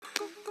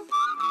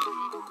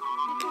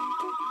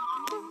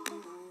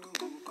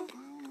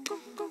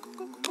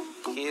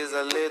is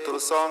a little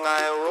song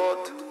I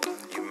wrote.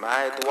 You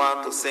might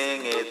want to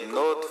sing it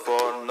note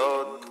for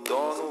note.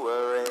 Don't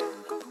worry.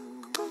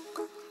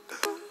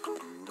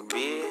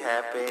 Be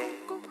happy.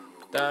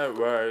 Don't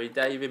worry,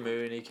 David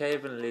Mooney,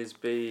 Kevin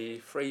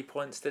Lisby, 3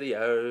 points to the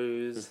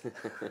O's.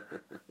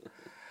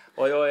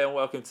 Oi, oi, and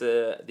welcome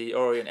to the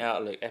Orient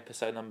Outlook,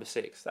 episode number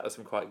 6. That was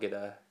some quite good...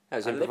 that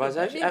was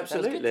improvisation,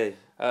 absolutely.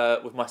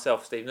 With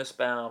myself, Steve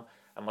Nussbaum,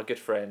 and my good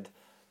friend,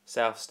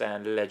 South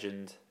Stand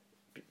legend,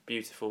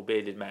 beautiful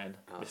bearded man,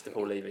 Mr.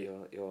 Paul Levy.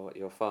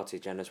 You're far too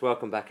generous.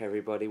 Welcome back,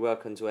 everybody.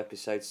 Welcome to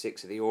episode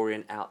 6 of the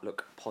Orient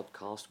Outlook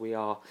podcast. We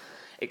are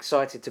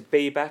excited to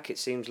be back. It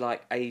seems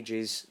like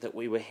ages that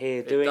we were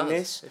here doing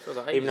this,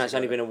 even though it's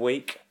only been a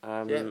week.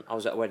 I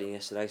was at a wedding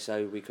yesterday,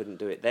 so we couldn't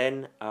do it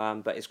then.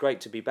 But it's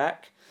great to be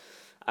back.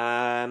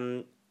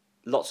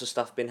 Lots of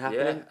stuff been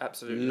happening. Yeah,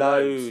 absolutely.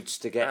 Loads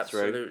to get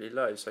through. Absolutely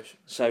loads.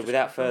 So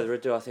without further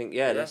ado, I think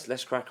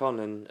let's crack on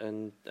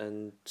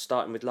and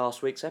starting with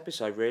last week's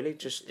episode really.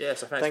 So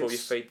thanks for all your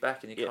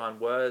feedback and your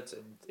kind words,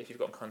 and if you've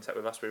got in contact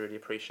with us, we really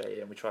appreciate it,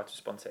 and we try to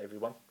respond to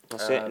everyone.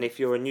 That's it. And if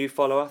you're a new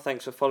follower,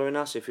 thanks for following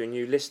us. If you're a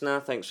new listener,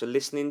 thanks for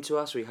listening to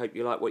us. We hope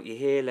you like what you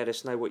hear. Let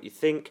us know what you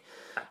think.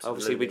 Absolutely.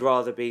 Obviously, we'd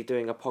rather be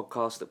doing a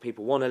podcast that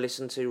people want to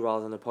listen to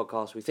rather than a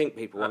podcast we think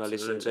people want to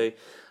listen to.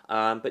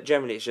 But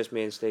generally, it's just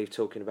me and Steve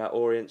talking about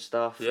Orient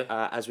stuff,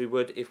 as we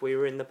would if we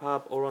were in the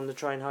pub or on the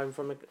train home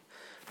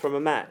from a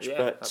match. Yeah,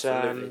 but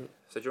absolutely.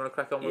 So do you want to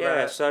crack on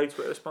with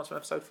Twitter response from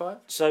episode 5?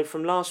 So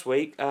from last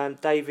week,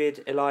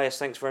 David Elias,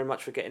 thanks very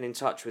much for getting in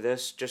touch with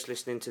us. Just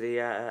listening to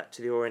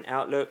the Orient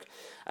Outlook,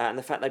 and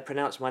the fact they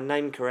pronounce my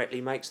name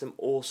correctly makes them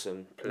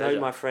awesome. Pleasure. No,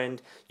 my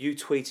friend, you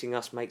tweeting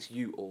us makes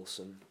you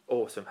awesome.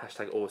 Awesome.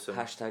 Hashtag awesome.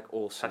 Hashtag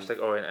awesome.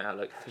 Hashtag Orient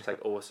Outlook. Hashtag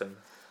awesome.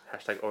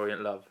 Hashtag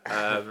Orient Love.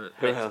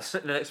 Who else?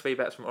 The next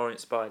feedback's from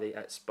Orient Spidey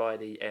at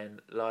Spidey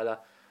and Lila,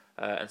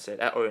 and said,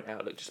 at Orient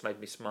Outlook just made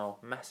me smile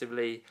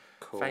massively.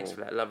 Cool. Thanks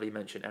for that lovely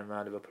mention and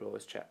round of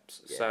applause,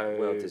 chaps. Yeah, so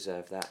well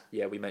deserved that.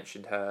 Yeah, we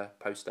mentioned her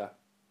poster.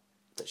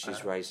 That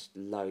she's raised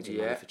loads of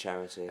money for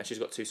charity. And she's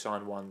got 2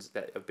 signed ones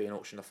that are being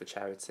auctioned off for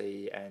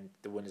charity, and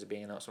the winners are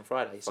being announced on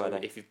Friday. So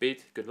if you've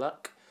bid, good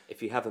luck.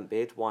 If you haven't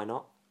bid, why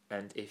not?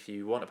 And if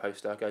you want a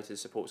poster, go to the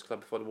supporters club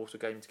before the Water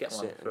game to get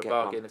one for a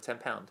bargain of £10.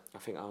 I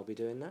think I'll be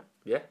doing that.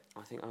 Yeah?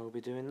 I think I will be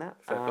doing that.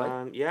 Fair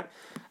play. Yeah.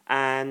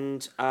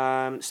 And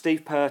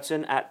Steve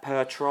Purton at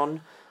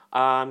Pertron.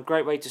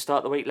 Great way to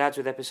start the week, lads,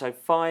 with episode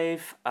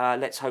 5.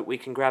 Let's hope we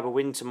can grab a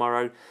win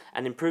tomorrow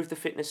and improve the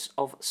fitness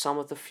of some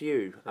of the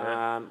few,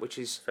 which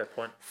is fair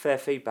point. Fair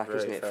feedback, Very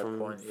isn't it, fair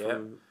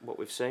from what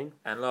we've seen.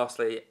 And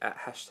lastly, at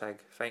hashtag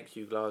thank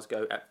you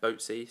Glasgow at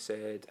Boatsy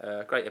said,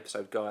 great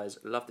episode, guys.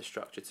 Love the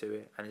structure to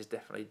it, and it's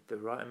definitely the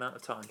right amount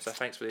of time. So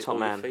thanks for all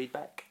your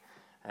feedback.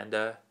 And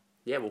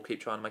we'll keep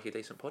trying to make a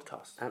decent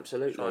podcast.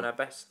 Absolutely. Trying our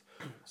best.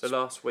 So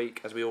last week,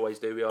 as we always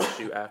do, we asked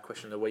you our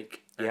question of the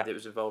week, and it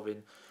was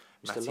involving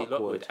Matty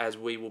Lockwood, as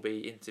we will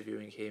be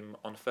interviewing him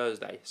on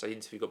Thursday. So the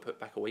interview got put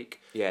back a week.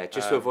 Yeah,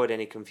 just to avoid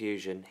any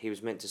confusion. He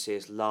was meant to see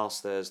us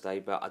last Thursday,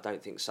 but I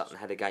don't think Sutton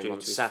had a game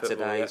on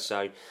Saturday,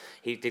 so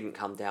he didn't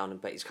come down,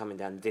 but he's coming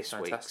down this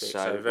week.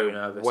 So very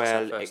nervous.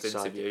 Well, it's our first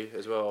interview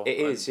as well. It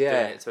is, Doing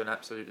it to an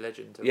absolute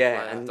legend. And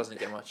it doesn't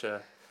get much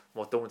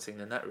more daunting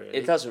than that, really.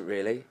 It doesn't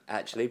really,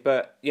 actually.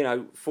 But,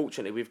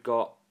 fortunately, we've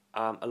got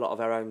a lot of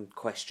our own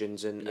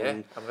questions and we've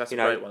had some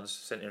great ones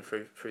sent in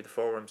through the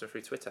forums and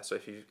through Twitter. So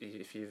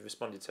if you've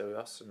responded to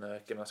us and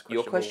given us a question,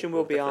 your question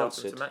will be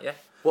answered. Matt,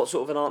 What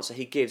sort of an answer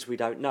he gives, we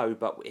don't know,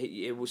 but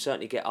it will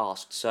certainly get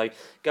asked. So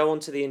go on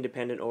to the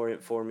Independent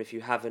Orient forum if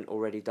you haven't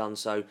already done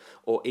so,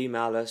 or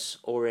email us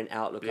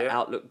orientoutlook at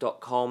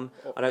outlook.com.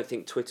 I don't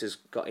think Twitter's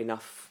got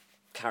enough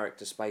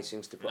character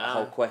spacings to put a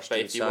whole question.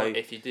 But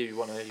if you do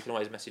want to, you can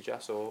always message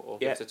us or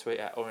give us a tweet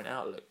at Orient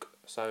Outlook.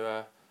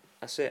 So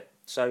that's it.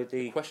 So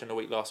the question of the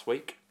week last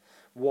week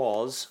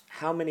was,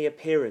 how many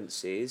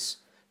appearances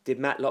did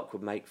Matt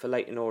Lockwood make for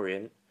Leyton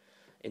Orient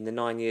in the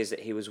 9 years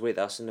that he was with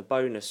us? And the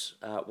bonus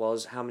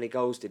was, how many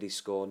goals did he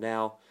score?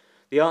 Now,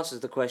 the answer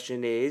to the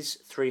question is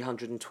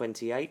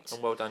 328.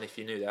 And well done if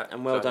you knew that.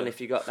 And well done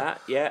if you got that,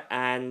 yeah.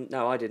 And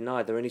no, I didn't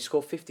either. And he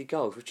scored 50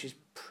 goals, which is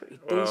pretty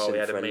decent he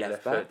had for a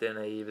left back.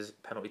 Didn't he? He was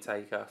penalty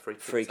taker,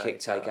 free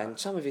kick taker. And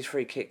some of his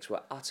free kicks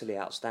were utterly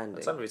outstanding.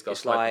 And some of his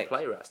goals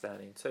player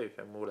outstanding too.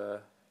 And we'll,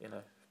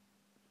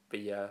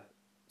 be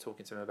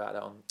talking to him about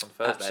that on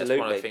Thursday. Absolutely. It's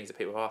one of the things that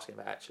people are asking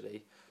about,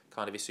 actually,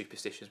 kind of his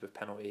superstitions with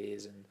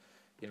penalties and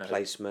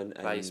placement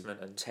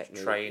and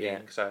technique, training. Yeah.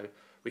 So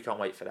we can't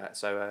wait for that.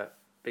 So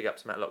big up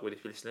to Matt Lockwood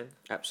if you're listening.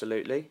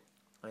 Absolutely.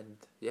 And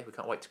we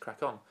can't wait to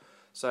crack on.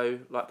 So,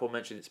 like Paul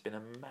mentioned, it's been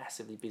a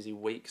massively busy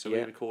week. So we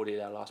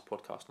recorded our last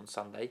podcast on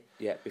Sunday.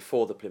 Yeah,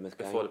 before the Plymouth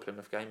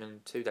game.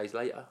 And 2 days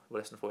later,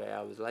 less than 48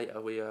 hours later,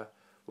 we were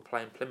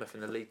playing Plymouth in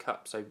the League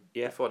Cup. So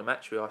before the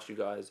match, we asked you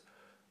guys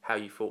how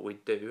you thought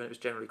we'd do, and it was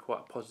generally quite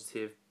a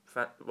positive.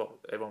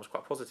 Everyone was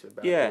quite positive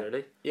about it,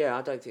 really. Yeah,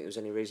 I don't think there was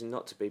any reason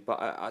not to be.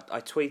 But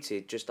I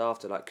tweeted just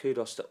after,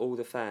 kudos to all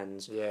the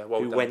fans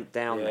who went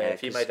down there.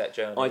 If you made that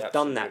journey, I've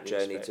done that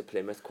journey to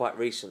Plymouth quite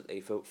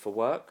recently for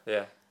work.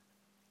 Yeah.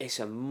 It's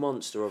a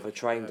monster of a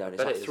train down. It's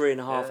bet like it is.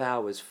 3.5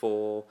 hours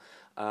from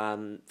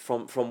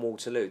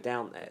Waterloo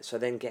down there. So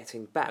then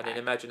getting back. And then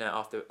imagine that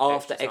after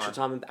extra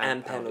time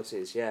and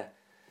penalties. Yeah,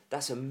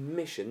 that's a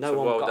mission. No so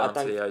one well got.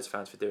 done to the O's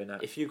fans for doing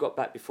that. If you got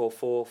back before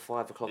 4,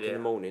 5 o'clock in the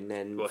morning,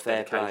 then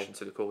fair play. Dedication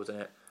to the cause,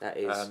 isn't it? That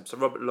is. So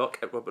Robert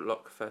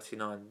Locke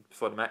 39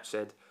 before the match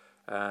said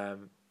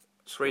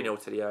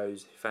 3-0 to the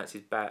O's. He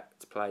fancied back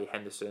to play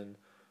Henderson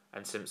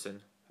and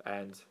Simpson,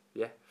 and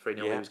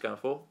 3-0 he was going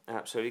for.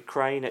 Absolutely.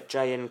 Crane at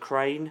JN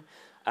Crane.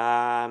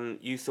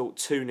 You thought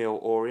 2-0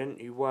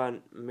 Orient. You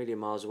weren't a million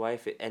miles away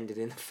if it ended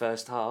in the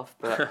first half.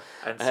 But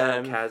and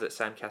Sam Kaz at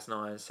Sam Cass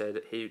 9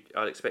 said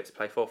I'd expect to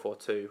play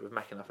 4-4-2 with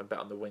McAnuff and Bet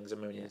on the wings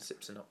and Mooney and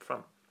Simpson up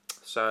front.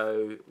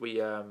 So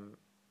we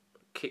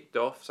kicked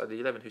off. So the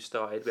 11 who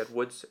started, we had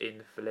Woods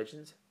in for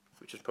Legends,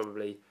 which was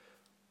probably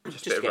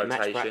just a bit of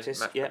rotation.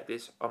 Match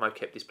practice. Omo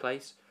kept his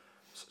place.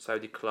 So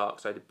did Clark,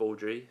 so did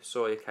Baldry.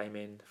 Sawyer came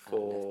in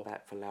for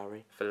back for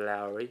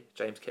Lowry.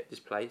 James kept his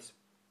place.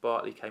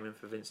 Bartley came in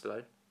for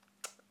Vincelow.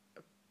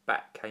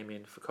 Back came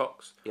in for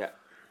Cox. Yeah.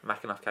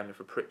 McAnuff came in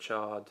for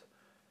Pritchard.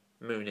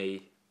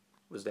 Mooney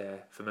was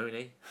there for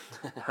Mooney,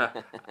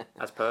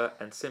 as per,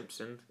 and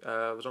Simpson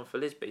was on for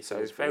Lisby.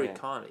 So very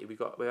kindly,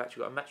 we've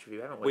actually got a match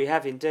review, haven't we? We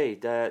have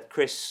indeed.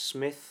 Chris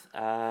Smith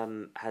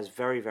has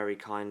very, very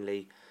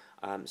kindly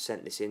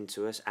sent this in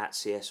to us at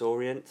CS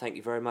Orient. Thank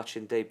you very much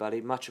indeed,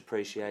 buddy. Much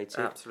appreciated.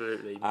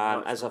 Absolutely.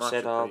 As I've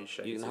said,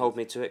 you can hold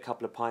me to it. A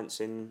couple of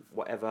pints in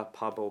whatever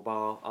pub or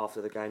bar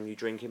after the game you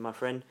drink in, my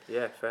friend.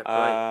 Yeah, fair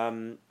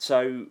play.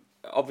 So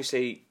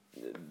obviously,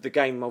 the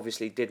game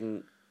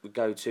didn't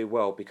go too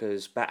well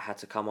because Bat had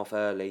to come off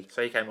early.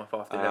 So he came off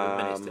after 11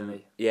 minutes, didn't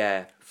he?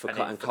 Yeah,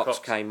 and Cox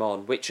came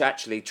on, which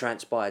actually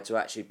transpired to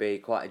actually be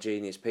quite a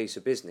genius piece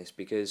of business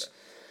because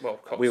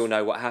we all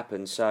know what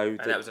happened. So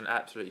that was an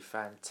absolutely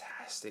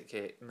fantastic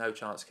kick. No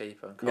chance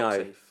keeper. And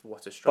Cox,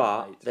 what a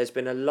strike. But there's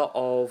been a lot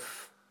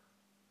of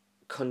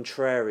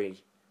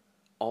contrary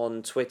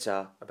on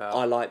Twitter.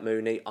 I like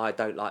Mooney. I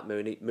don't like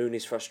Mooney.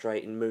 Mooney's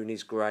frustrating.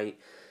 Mooney's great.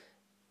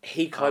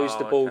 He closed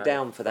the ball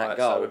down for that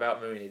goal. So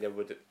without Mooney,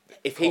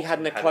 if he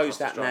hadn't closed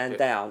that man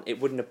down, it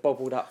wouldn't have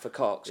bobbled up for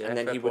Cox, and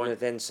then he wouldn't have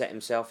then set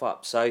himself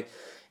up. So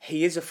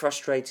he is a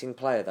frustrating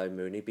player, though,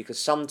 Mooney, because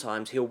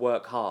sometimes he'll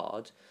work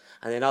hard,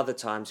 and then other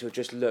times he'll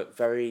just look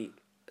very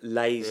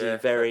lazy,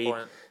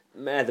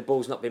 the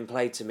ball's not been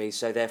played to me,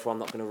 so therefore I'm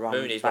not going to run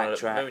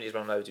backtrack. Mooney's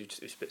one of those who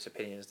splits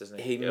opinions, doesn't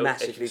he? He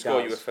massively does.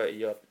 He can score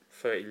you a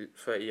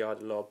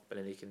 30-yard lob, and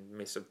then he can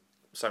miss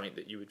something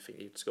that you would think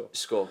he'd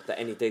score. That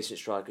any decent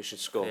striker should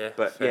score. Yeah,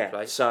 but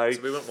play. So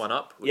we went one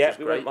up, which was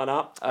great. Went one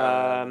up.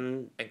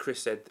 And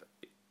Chris said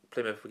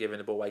Plymouth were giving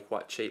the ball away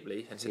quite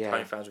cheaply, and said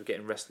home fans were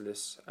getting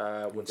restless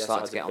with their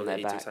side's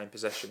ability to retain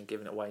possession and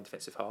giving it away in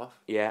defensive half.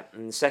 Yeah,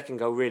 and the second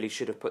goal really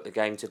should have put the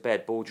game to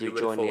bed. Baldry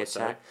joined the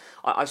attack.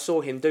 So. I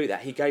saw him do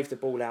that. He gave the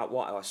ball out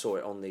wide. I saw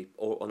it on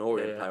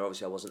Orient player.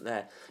 Obviously, I wasn't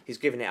there. He's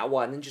giving it out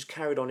wide and then just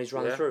carried on his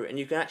run through, and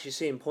you can actually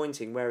see him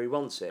pointing where he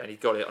wants it. And he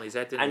got it on his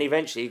head, didn't he? And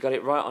eventually, he got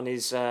it right on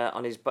his head,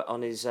 as you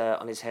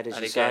say.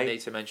 And again, I need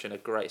to mention a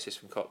great assist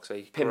from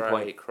Coxey. Pinpoint.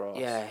 Great cross.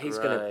 Yeah, he's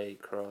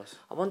great cross.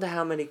 I wonder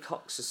how many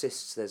Cox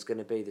assists there's going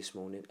to be this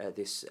morning.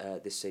 This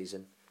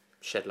season,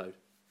 shed load,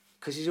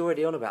 because he's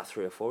already on about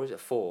 3 or 4. Is it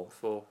 4?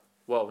 4.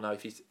 Well, no,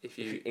 if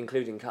you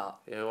including cut.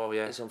 Yeah, well,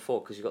 yeah, it's on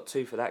 4 because you got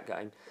 2 for that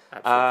game.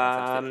 Absolutely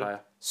fantastic player.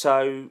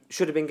 So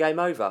should have been game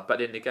over. But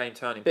in the game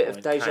turning bit point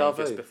of deja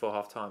vu just before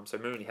half time. So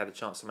Mooney had a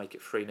chance to make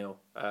it 3-0.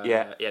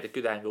 He had a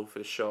good angle for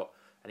the shot,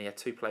 and he had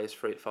 2 players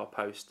free at far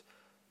post.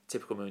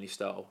 Typical Mooney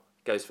style.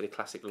 Goes for the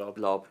classic lob.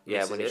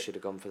 When he should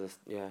have gone for the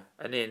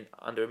And then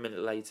under a minute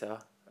later,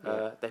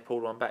 they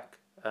pulled one back.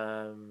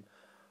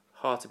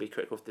 Hard to be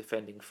critical of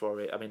defending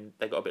for it. I mean,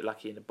 they got a bit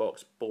lucky in the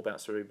box. Ball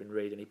bounced to Ruben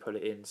Reid and he put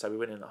it in. So we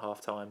went in at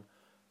half time,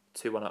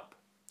 2-1 up.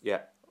 Yeah.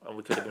 And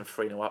we could have been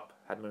 3-0 up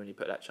had Mooney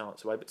put that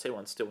chance away. But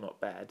 2-1's still not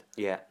bad.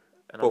 Yeah.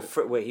 And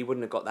he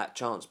wouldn't have got that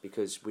chance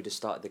because we'd have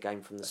started the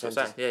game from the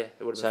centre. Yeah, it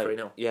would have been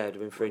 3-0. Yeah, it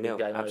would have been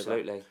 3-0.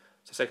 Absolutely. Over.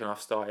 So second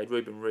half started.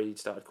 Ruben Reid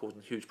started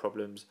causing huge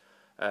problems.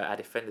 Our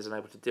defenders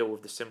unable to deal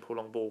with the simple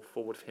long ball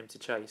forward for him to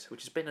chase,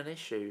 which has been an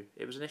issue.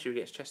 It was an issue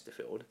against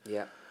Chesterfield.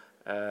 Yeah.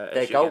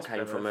 Their goal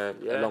came from a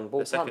long ball.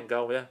 The second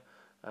goal,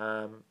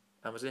 and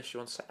was an issue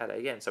on Saturday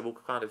again. So we'll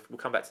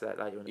come back to that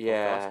later in the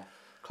podcast.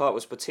 Clark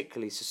was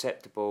particularly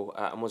susceptible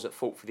and was at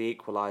fault for the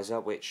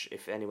equaliser, which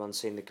if anyone's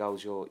seen the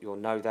goals, you'll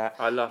know that.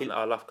 I love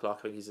Clark.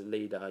 I think he's a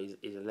leader.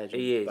 He's a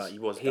legend. He is. But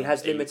he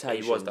has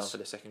limitations. He was done for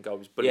the second goal. He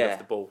was bullied off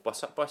the ball by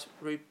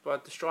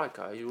the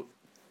striker.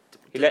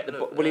 He let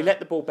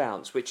the ball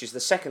bounce, which is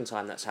the second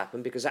time that's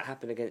happened because that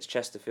happened against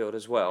Chesterfield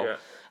as well. Yeah.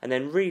 And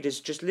then Reid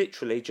has just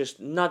literally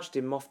nudged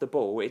him off the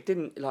ball. It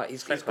didn't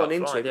he's gone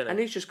into it and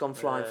he's just gone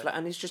flying flat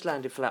and he's just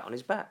landed flat on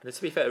his back. And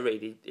to be fair to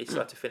Reid, he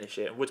started to finish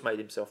it and Woods made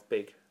himself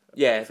big.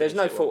 Yeah, there's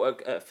no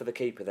fault for the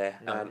keeper there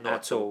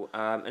at all.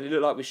 And it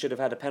looked like we should have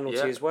had a penalty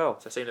as well.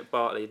 So I seen that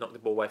Bartley knocked the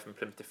ball away from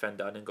Plymouth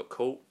defender and then got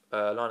caught.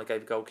 Liner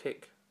gave a goal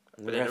kick.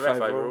 But then the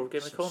ref overall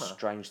gave him a corner.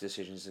 Strange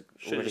decisions.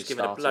 Should have just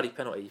given a bloody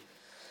penalty.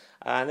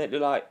 And it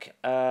looked like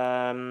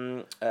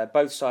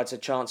both sides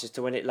had chances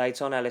to win it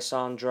late on.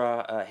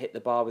 Alessandra hit the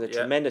bar with a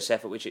tremendous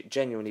effort, which it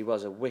genuinely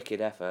was a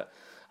wicked effort.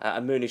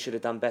 And Mooney should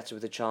have done better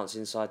with a chance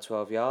inside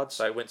 12 yards.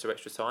 So it went to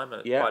extra time,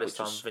 and by this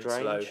time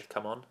Vincelow had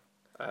come on.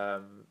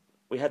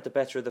 We had the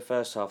better of the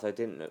first half, though,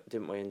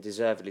 didn't we? And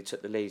deservedly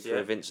took the lead through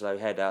a Vincelow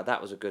header.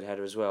 That was a good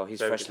header as well. His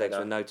fresh legs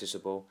were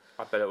noticeable.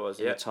 I bet it was,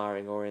 in the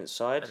tiring Orient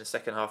side. And the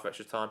second half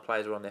extra time,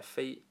 players were on their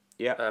feet.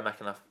 Yeah.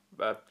 McAnuff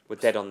were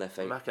dead on their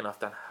feet. McAnuff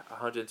done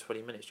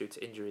 120 minutes due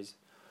to injuries.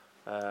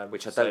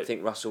 Which I don't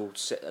think Russell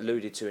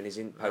alluded to in his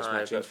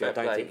post-match interview. I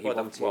don't think he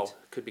wanted... Well,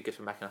 could be good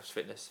for McAnuff's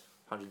fitness.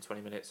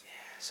 120 minutes. Yeah,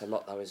 it's a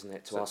lot though, isn't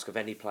it, to ask of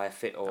any player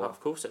fit or... Of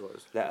course it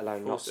was. Let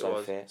alone not so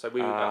fit. So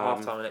we at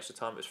half-time and extra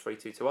time, it was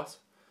 3-2 to us.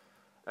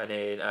 And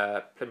then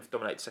Plymouth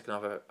dominated the second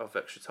half of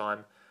extra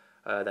time.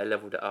 They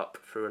levelled it up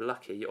through a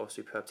lucky or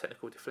superb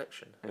technical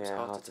deflection. It was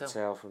hard to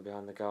tell from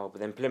behind the goal.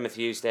 But then Plymouth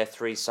used their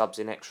 3 subs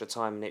in extra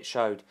time and it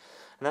showed.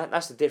 And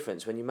that's the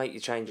difference when you make your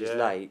changes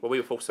late. Well,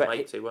 we were forced to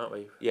make two, weren't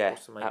we? Yeah,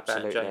 forced to make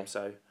absolutely. James,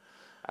 so...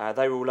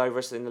 they were all over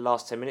us in the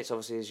last 10 minutes,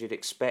 obviously, as you'd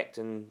expect,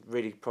 and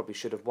really probably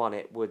should have won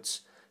it.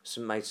 Woods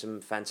made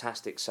some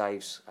fantastic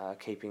saves,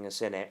 keeping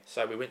us in it.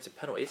 So we went to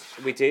penalties.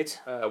 We did.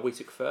 We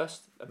took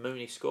first.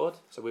 Mooney scored,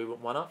 so we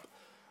went 1-up.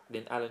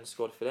 Then Allen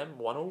scored for them,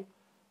 1-all.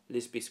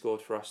 Lisby scored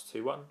for us,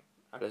 2-1.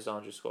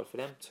 Alexandra scored for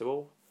them,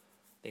 2-all.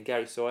 Then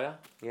Gary Sawyer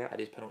had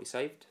his penalty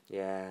saved.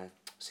 Yeah.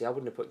 See, I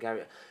wouldn't have put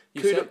Gary...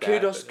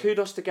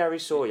 Kudos to Gary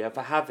Sawyer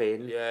for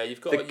having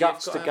the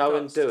guts to go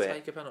and do it.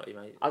 Take a penalty,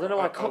 mate. I don't know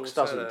why Cox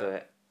doesn't do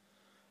it.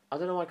 I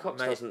don't know why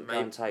Cox doesn't go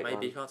and take one.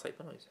 Maybe he can't take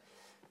penalties.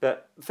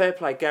 But fair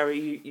play,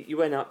 Gary. You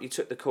went up, you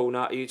took the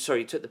corner. You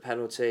took the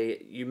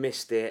penalty. You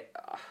missed it.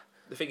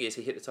 The thing is,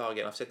 he hit the target,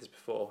 and I've said this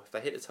before. If they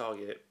hit the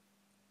target,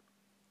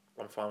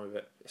 I'm fine with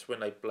it. It's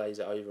when they blaze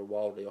it over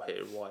wildly or hit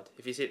it wide.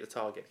 If he's hit the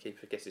target, the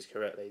keeper guesses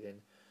correctly, then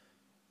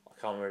I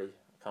can't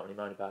really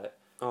moan about it.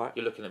 All right.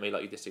 You're looking at me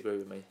like you disagree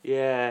with me.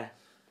 Yeah,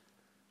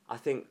 I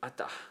think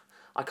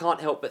I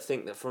can't help but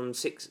think that from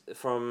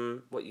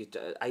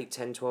 8,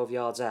 10, 12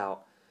 yards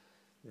out.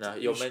 No,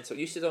 you're mental.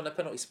 You stood on the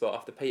penalty spot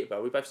after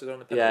Peterborough. We both stood on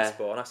the penalty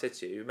spot, and I said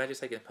to you, imagine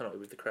taking a penalty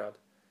with the crowd.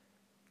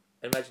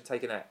 Imagine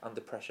taking that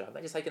under pressure.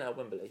 Imagine taking out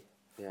Wembley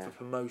for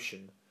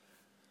promotion.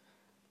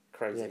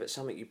 Crazy. Yeah, but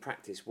something you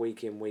practice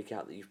week in, week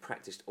out that you've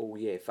practiced all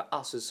year. For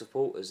us as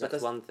supporters,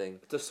 that's one thing.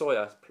 Does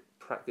Sawyer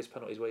practice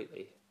penalties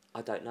weekly?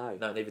 I don't know.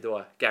 No, neither do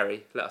I.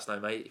 Gary, let us know,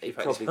 mate. He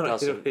probably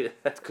doesn't,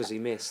 because he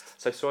missed.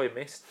 So Sawyer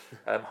missed.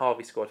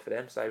 Harvey scored for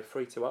them, so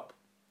 3-2 up.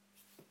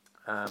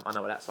 I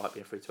know what that's like,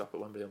 being 3-2 up at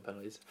Wembley on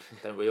penalties,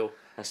 don't we all?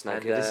 That's no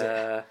good, is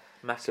it?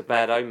 It's a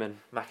bad omen.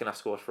 McAnuff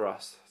scored for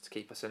us to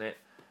keep us in it,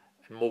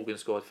 and Morgan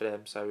scored for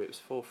them, so it was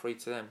 4-3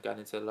 to them going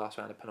into the last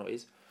round of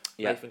penalties.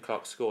 Yep. Nathan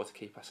Clark scored to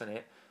keep us in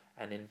it,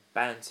 and then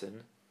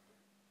Banton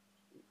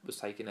was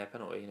taking their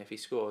penalty, and if he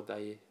scored,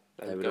 they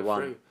would go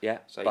through. Yeah,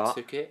 so he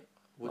took it.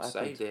 Woods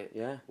saved it.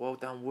 Yeah. Well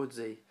done,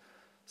 Woodsy.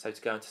 So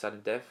to go into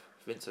sudden death,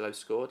 Vincelow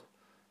scored.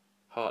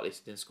 Hartley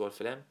then scored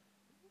for them.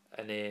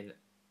 And then,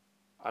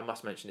 I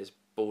must mention this,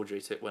 Baldry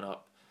went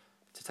up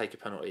to take a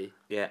penalty.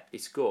 Yeah. He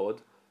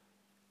scored.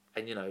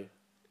 And,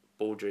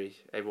 Baldry,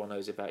 everyone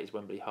knows about his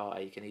Wembley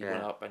heartache. And he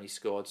went up and he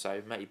scored.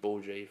 So, Matty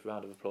Baldry,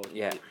 round of applause.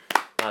 Yeah.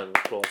 Round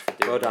of applause for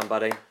doing well done,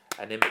 buddy.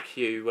 And then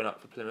McHugh went up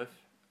for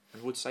Plymouth.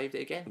 And Wood saved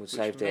it again. Wood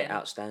saved it,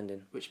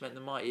 outstanding. Which meant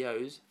the Mighty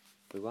O's.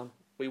 We won.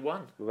 We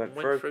won. We went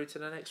through to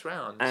the next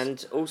round.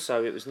 And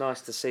also, it was nice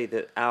to see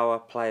that our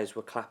players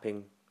were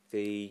clapping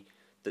the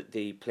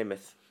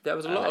Plymouth. There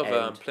was a lot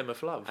of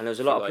Plymouth love. And there was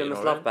a lot of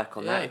Plymouth love back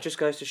on that. It just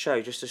goes to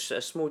show, just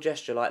a small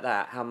gesture like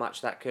that, how much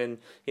that can,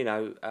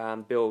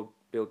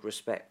 build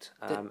respect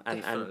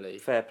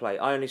and fair play.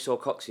 I only saw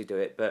Coxey do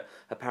it, but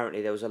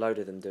apparently there was a load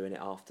of them doing it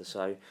after.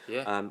 So,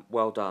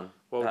 well done.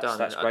 Well done.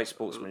 That's great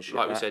sportsmanship.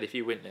 Like we said, if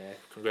you win there,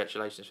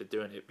 congratulations for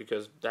doing it,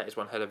 because that is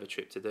one hell of a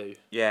trip to do.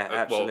 Yeah,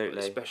 absolutely.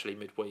 Well, especially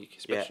midweek,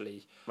 especially. Yeah.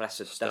 Well,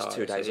 that's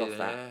 2 days off.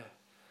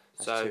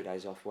 That's 2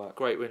 days off work.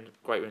 Great win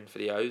for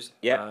the O's.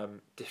 Yeah.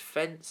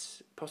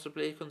 Defence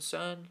possibly a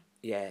concern.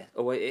 Yeah,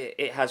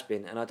 it has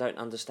been, and I don't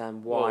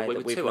understand why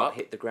we've not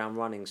hit the ground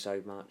running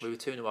so much. We were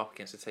 2-0 up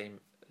against a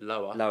team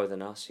lower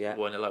than us, yeah.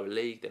 Well, in a lower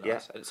league than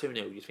us. At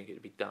 2-0, you'd think it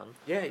would be done.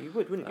 Yeah, you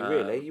would, wouldn't you?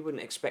 Really, you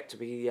wouldn't expect to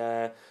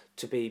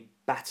be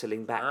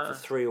battling back for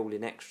 3-3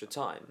 in extra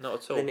time. Not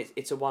at all. Then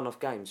it's a one-off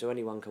game, so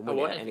anyone can win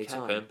it at any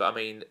time. Happen, but I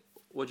mean,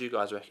 what do you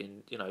guys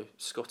reckon?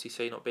 Scotty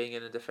C not being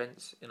in the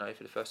defence,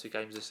 for the first 2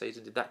 games of the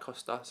season, did that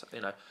cost us?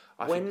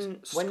 I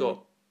think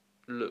Scott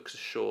looks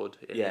assured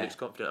and he looks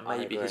confident, and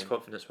maybe his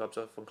confidence rubs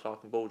off on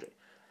Clark and Baldry.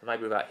 And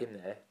maybe without him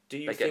there, do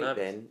you think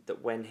then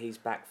that when he's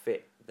back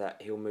fit, that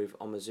he'll move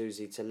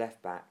Omazuzi to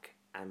left back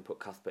and put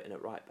Cuthbert in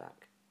at right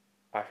back?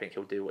 I think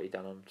he'll do what he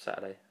done on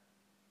Saturday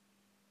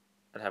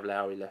and have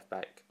Lowry left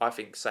back. I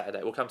think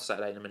Saturday, we'll come to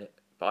Saturday in a minute,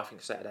 but I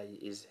think Saturday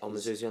is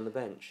Omazuzi on the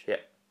bench. Yeah.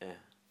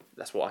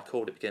 That's what I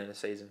called at the beginning of the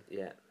season.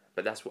 Yeah.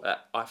 But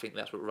I think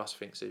that's what Russ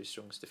thinks is his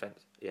strongest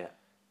defence. Yeah.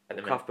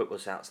 And Cuthbert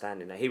was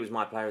outstanding. He was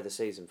my player of the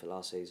season for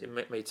last season.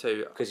 Me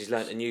too. Because he's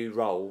learnt a new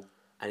role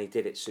and he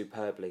did it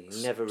superbly.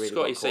 He never really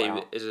Scotty got C caught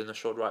out. is an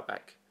assured right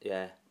back.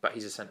 Yeah. But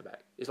he's a centre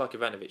back. It's like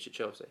Ivanovic at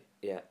Chelsea.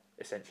 Yeah.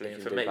 Essentially, He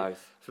and can for do me,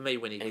 both. for me,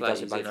 when he And plays,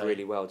 he does it both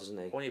really well, doesn't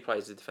he? When he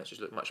plays, the defence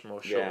just look much more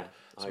assured. Yeah,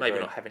 so I maybe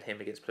agree. not having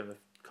him against Plymouth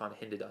kind of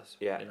hindered us.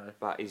 Yeah, you know.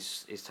 but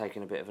he's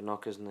taking a bit of a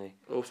knock, isn't he?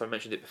 Also, I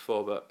mentioned it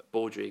before, but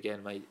Baudry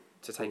again, mate,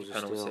 to take Balls a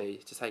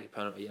are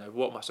penalty, you know,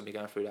 what must have been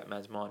going through that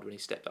man's mind when he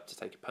stepped up to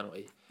take a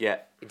penalty? Yeah.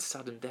 In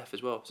sudden death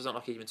as well. So it's not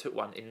like he even took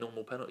one in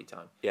normal penalty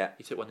time. Yeah.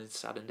 He took one in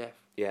sudden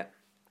death. Yeah.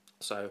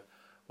 So,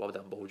 well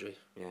done, Baudry.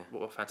 Yeah.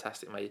 What a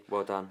fantastic, mate.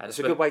 Well done. And it's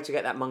a good way to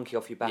get that monkey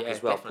off your back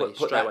as well. Definitely. Put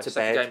Straight that away. to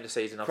Second bed. game of the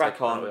season, I'll crack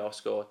take a penalty, on. I'll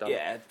score. Done.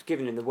 Yeah,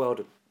 giving him the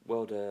world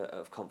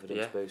of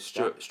confidence boost.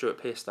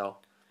 Stuart Pearce style.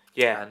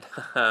 Yeah.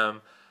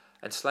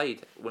 And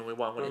Slade, when we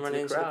won, went When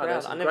into the crowd.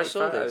 There's some I never great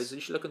saw photos. this.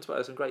 You should look into it.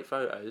 There's some great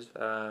photos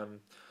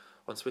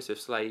on Twitter of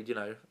Slade, you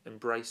know,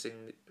 embracing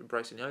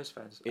the O's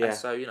fans. Yeah. And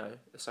so, you know,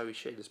 so we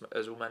should,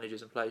 as all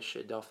managers and players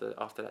should after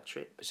that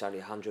trip. It's only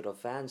 100 odd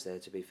fans there,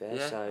 to be fair.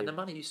 Yeah, So and the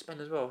money you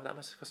spend as well, that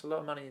must cost a lot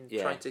of money in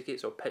train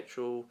tickets or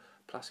petrol,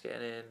 plus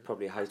getting in.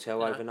 probably a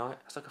hotel overnight.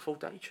 It's like a full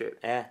day trip.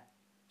 Yeah.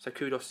 So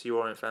kudos to you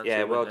Orient fans.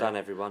 Yeah, who well went done,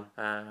 there. everyone.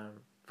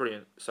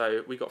 Brilliant.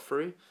 So we got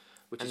through,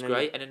 which is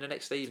great. And then the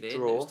next evening, it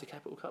was the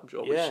Capital Cup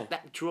draw. Yeah. Which,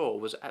 that draw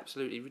was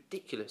absolutely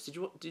ridiculous.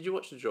 Did you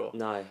watch the draw?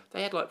 No.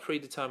 They had like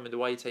predetermined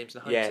away teams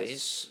and home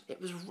teams.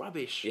 It was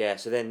rubbish. Yeah,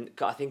 so then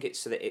I think it's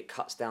so that it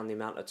cuts down the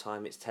amount of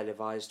time it's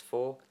televised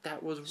for.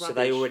 That was rubbish. So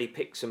they already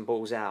picked some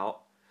balls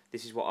out.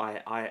 This is what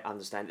I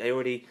understand.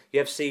 You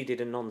have seeded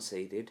and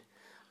non-seeded,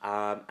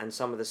 and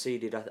some of the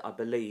seeded I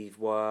believe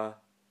were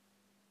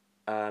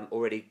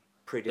already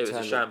predetermined. It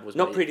was a shambles,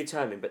 Not mate.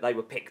 predetermined, but they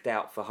were picked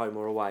out for home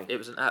or away. It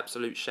was an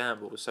absolute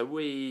shambles. So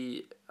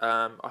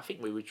I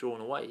think we were drawn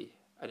away,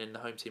 and then the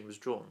home team was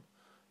drawn,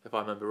 if I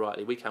remember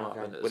rightly. We came up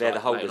and Well, they're the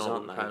holders,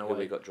 aren't they? Who away.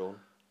 we got drawn?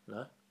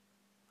 No,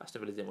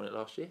 Aston Villa didn't win it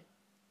last year.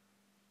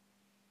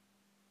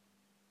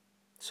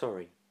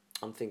 Sorry,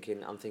 I'm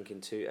thinking of the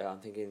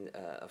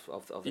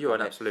You're an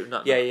guy. absolute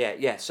nut.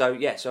 Yeah. So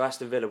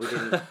Aston Villa, we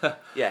didn't.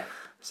 Yeah,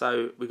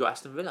 So we got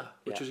Aston Villa,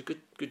 which was a good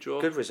draw.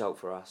 good result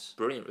for us.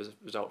 Brilliant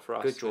result for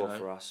us. Good draw you know.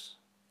 for us.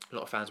 A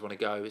lot of fans want to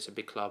go. It's a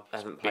big club.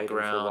 Haven't Big played them for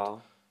a ground.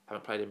 while.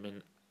 Haven't played them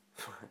in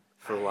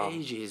For a while.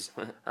 ages.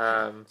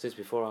 Since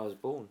before I was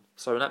born.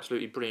 So an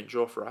absolutely brilliant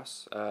draw for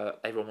us.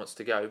 Everyone wants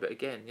to go, but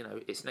again, you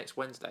know, it's next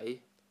Wednesday,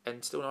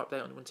 and still no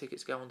update on when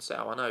tickets go on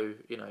sale. I know,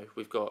 you know,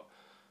 we've got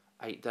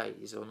 8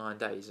 days or 9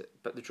 days,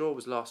 but the draw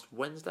was last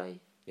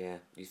Wednesday. Yeah,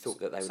 you thought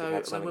that they would So have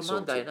had something we're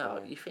Monday sorted now.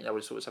 by- You think they would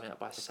have sorted something out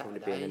by There'll Saturday?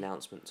 probably be an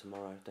announcement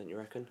tomorrow, don't you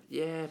reckon?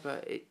 Yeah,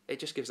 but it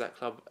just gives that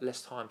club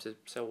less time to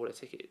sell all their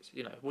tickets.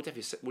 You know, we'll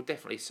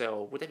definitely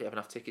have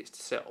enough tickets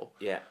to sell.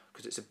 Yeah.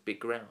 Because it's a big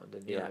ground,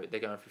 and you know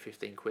they're going for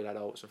 £15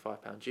 adults and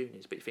 £5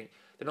 juniors. But you think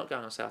they're not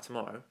going on sale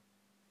tomorrow,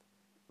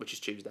 which is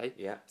Tuesday.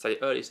 Yeah. So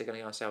the earliest they're going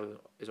to go on sale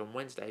is on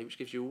Wednesday, which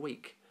gives you a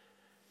week.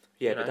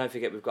 Yeah, You but know? don't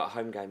forget we've got a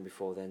home game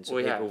before then, so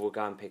We people have, will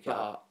go and pick it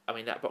up. But I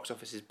mean, that box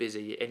office is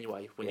busy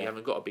anyway when you Yeah.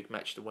 haven't got a big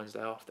match the Wednesday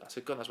after.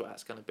 So God knows what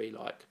that's going to be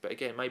like. But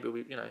again, maybe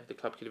the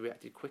club could have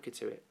reacted quicker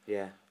to it.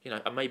 Yeah. You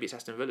know, and maybe it's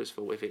Aston Villa's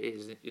fault if it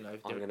is. You know,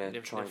 I'm going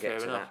to try and fair get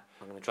to enough. that.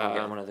 I'm going to try and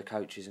get one of the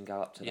coaches and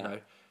go up to You that. know,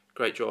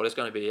 great draw. There's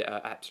going to be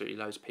absolutely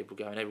loads of people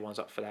going. Everyone's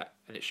up for that,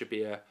 and it should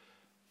be a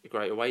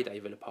great away day,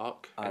 Villa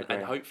Park.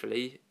 And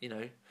hopefully, you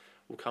know,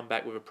 we'll come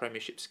back with a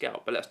Premiership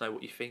scout. But let us know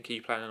what you think. Are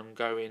you planning on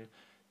going?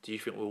 Do you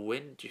think we'll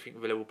win? Do you think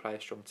Villa will play a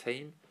strong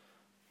team?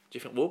 Do you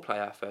think we'll play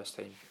our first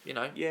team? You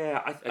know,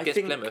 Yeah, I against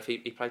think Plymouth, he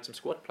played some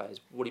squad players.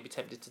 Would he be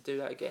tempted to do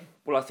that again?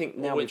 Well, I think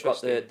now All we've got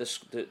the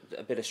interesting.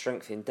 a bit of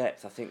strength in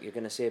depth. I think you're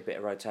going to see a bit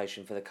of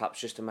rotation for the cups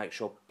just to make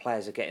sure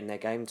players are getting their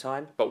game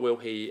time. But will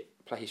he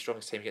play his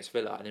strongest team against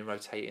Villa and then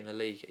rotate in the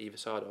league either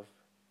side of?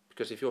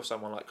 Because if you're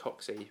someone like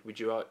Coxey, who would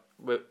you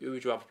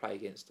rather play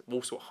against?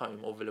 Walsall at home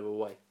or Villa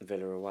away?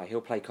 Villa away.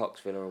 He'll play Cox.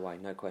 Villa away,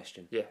 no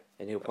question. Yeah,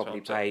 And he'll that's what probably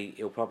I'm saying.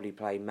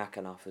 play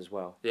McAnuff as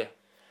well. Yeah.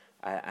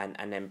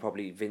 And then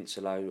probably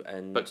Vincelo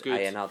and But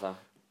good. another.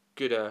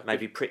 Good.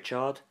 Maybe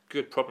Pritchard.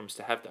 Good problems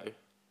to have though,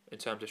 in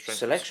terms of strength.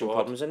 Selection of squad.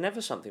 problems are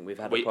never something we've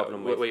had a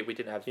problem with. We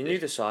didn't have. You knew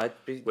the side.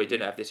 We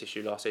didn't have this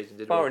issue last season,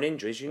 did we? Barring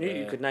injuries, you knew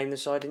you Yeah. could name the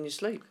side in your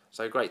sleep.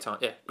 So great time.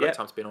 Yeah, Yeah.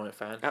 time to be an Orient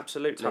fan.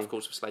 Absolutely. Tough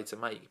calls for Slade to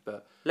make,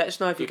 but Let us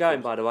know if you're Good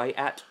going, calls. by the way,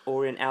 at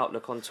Orient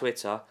Outlook on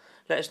Twitter.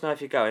 Let us know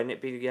if you're going.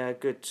 It'd be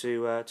good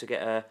to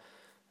get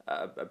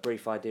a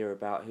brief idea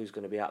about who's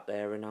going to be up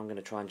there, and I'm going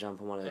to try and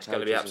jump on one of the there's going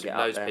to be coaches and get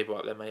absolutely up loads of there. people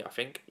up there, mate. I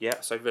think. Yeah.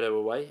 So Villa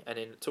away, and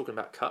then talking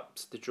about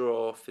cups, the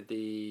draw for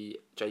the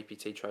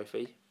JPT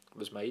Trophy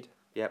was made.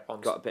 Yep,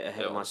 on got a bit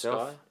ahead of on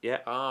myself. Sky. Yeah.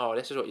 Oh,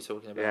 this is what you're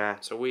talking about. Yeah.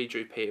 So we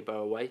drew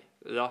Peterborough away.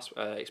 The last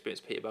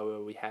experience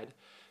Peterborough we had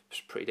was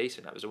pretty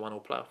decent. That was a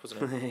 1-1 playoff,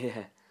 wasn't it?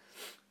 Yeah.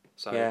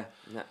 So Yeah.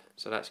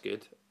 so that's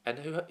good. And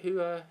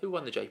who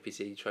won the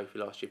JPT Trophy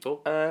last year,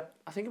 Paul? I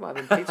think it might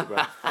have been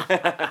Peterborough.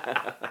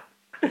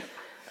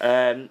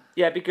 Yeah,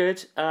 it'd be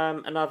good.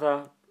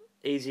 Another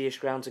easy-ish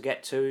ground to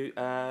get to.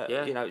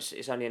 Yeah. You know,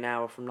 it's only an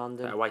hour from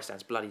London. That away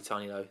stand's bloody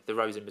tiny though. The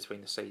rows in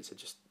between the seats are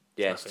just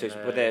Yes,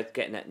 but they're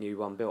getting that new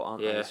one built,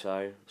 aren't they?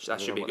 So that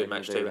should be a good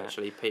match too,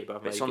 actually.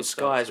 Peterborough. It's on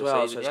Sky as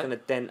well, so it's going to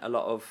dent a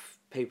lot of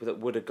people that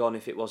would have gone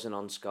if it wasn't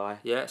on Sky.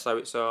 Yeah, so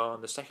it's on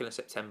the 2nd of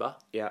September.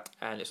 Yeah.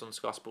 And it's on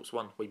Sky Sports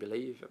 1, we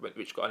believe,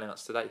 which got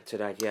announced today.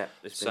 Today, yeah.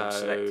 It's been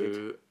selected.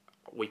 So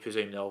we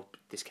presume they'll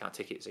discount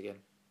tickets again,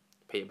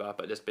 Peterborough,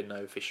 but there's been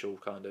no official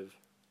kind of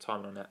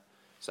timing on that.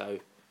 So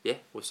yeah,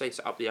 we'll see.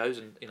 So up the O's,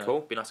 and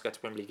cool. Be nice to go to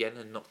Wembley again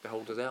and knock the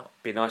holders out.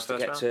 Be nice to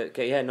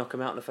knock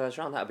them out in the first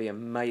round. That'd be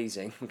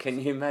amazing. Can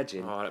you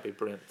imagine? Oh, that'd be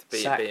brilliant.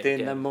 Sacked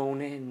in the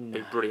morning.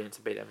 It'd be brilliant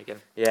to beat them again.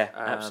 Yeah,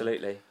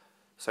 absolutely.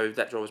 So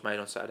that draw was made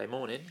on Saturday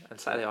morning, and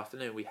Saturday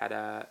afternoon we had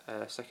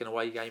a second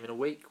away game in a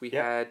week. We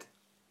had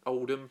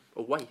Oldham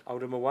away.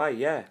 Oldham away,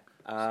 yeah.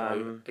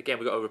 So again,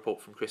 we got a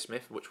report from Chris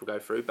Smith, which we'll go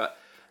through, but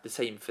the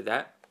team for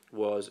that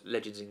was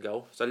Legends in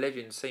goal. So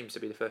Legends seems to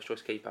be the first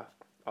choice keeper,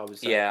 I would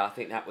say. Yeah, I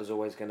think that was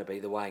always going to be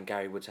the way, and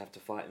Gary Woods have to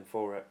fight him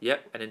for it.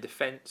 Yep, and in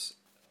defence,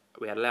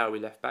 we had Lowry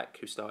left back,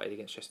 who started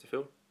against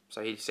Chesterfield.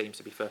 So he seems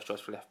to be first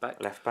choice for left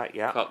back. Left back,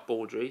 yeah. Clark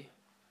Baldry,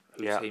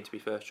 who seemed to be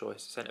first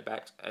choice centre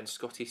backs, and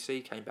Scotty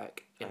C came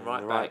back in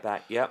right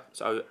back. Yep.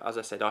 So as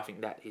I said, I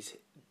think that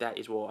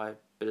is what I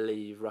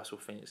believe Russell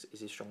thinks is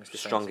his strongest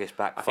defence. Strongest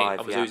back I five.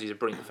 think Omazuzi's a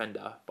brilliant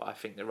defender, but I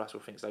think that Russell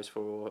thinks those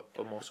four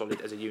are more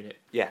solid as a unit.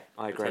 Yeah,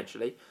 I agree.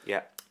 Potentially.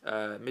 Yeah.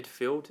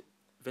 Midfield,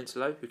 Vince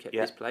Lowe, who kept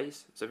his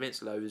place. So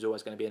Vince Lowe is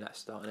always going to be in that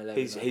starting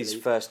 11. He's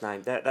first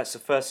name. That's the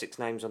first 6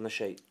 names on the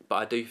sheet. But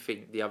I do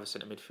think the other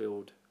centre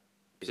midfield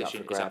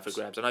position is up for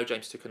grabs. I know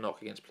James took a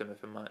knock against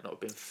Plymouth and might not have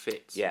been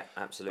fit. Yeah,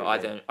 absolutely.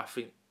 But I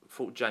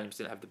thought James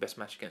didn't have the best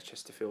match against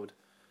Chesterfield.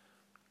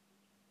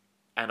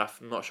 And I'm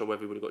not sure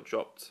whether he would have got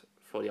dropped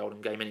for the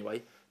Oldham game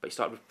anyway. But he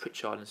started with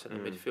Pritchard in centre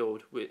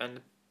midfield.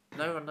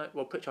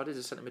 Well, Pritchard is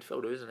a centre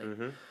midfielder, isn't he?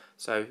 Mm-hmm.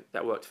 So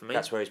that worked for me.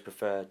 That's where his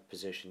preferred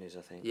position is,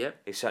 I think. Yeah.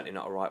 He's certainly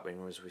not a right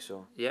winger, as we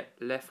saw. Yeah,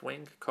 left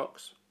wing,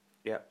 Cox.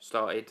 Yeah.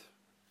 Started.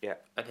 Yeah.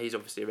 And he's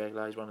obviously a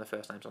regular. He's one of the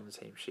first names on the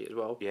team sheet as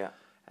well. Yeah.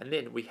 And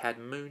then we had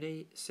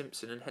Mooney,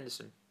 Simpson and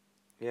Henderson.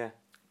 Yeah.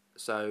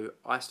 So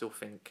I still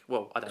think,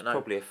 well, I don't know.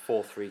 Probably a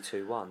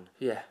 4-3-2-1.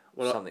 Yeah.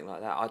 Well, something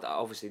like that.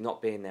 Obviously,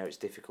 not being there, it's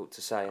difficult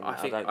to say. And I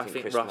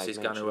think Russ is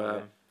going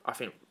to. I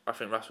think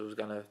Russell's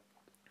going to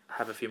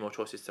have a few more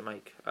choices to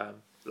make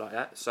like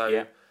that.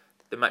 So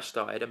the match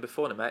started, and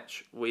before the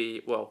match,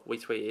 we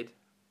tweeted,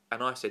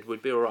 and I said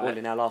we'd be all right. Well,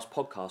 in our last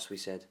podcast, we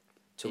said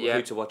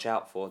who to watch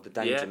out for, the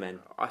danger men.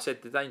 I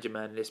said the danger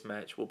man in this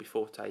match will be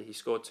Forte. He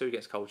scored 2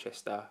 against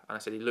Colchester, and I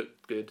said he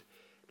looked good,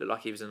 looked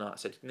like he was a nut. I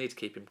said you need to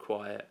keep him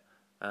quiet.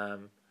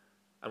 And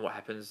what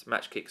happens?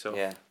 Match kicks off.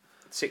 Yeah.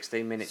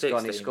 16 minutes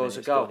gone, he scores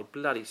a goal. He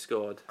bloody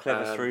scored.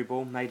 Clever through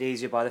ball, made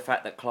easier by the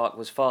fact that Clark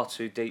was far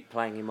too deep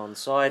playing him on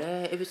side.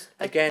 Yeah, it was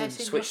again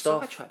switched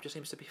off. Trap just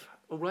seems to be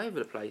all over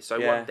the place. So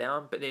 1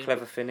 down, but then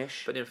clever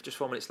finish. But then just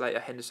 4 minutes later,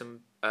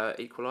 Henderson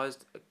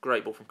equalised. A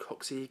great ball from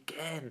Coxey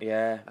again.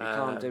 Yeah, you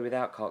can't do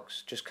without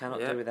Cox. Just cannot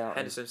do without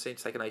Henderson him. seemed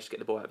to take an age to get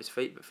the ball out of his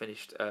feet, but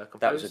finished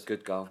composed. That was a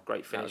good goal.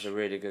 Great finish. That was a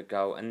really good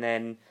goal. And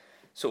then,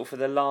 sort of for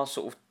the last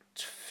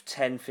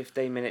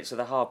 10-15 minutes of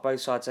the half, both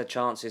sides had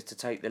chances to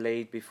take the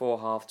lead before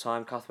half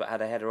time. Cuthbert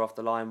had a header off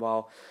the line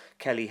while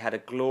Kelly had a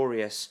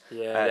glorious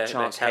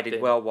chance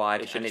headed well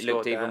wide, and it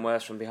looked even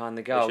worse from behind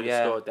the goal. He should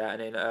have scored that.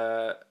 And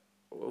then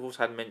we've also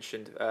had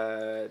mentioned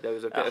there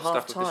was a bit of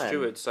stuff with the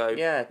stewards. So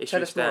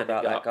tell us more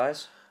about that,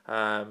 guys.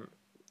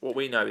 What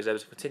we know is there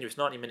was a continuous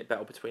 90-minute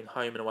battle between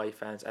home and away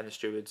fans and the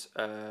stewards.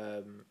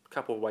 A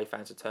couple of away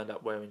fans had turned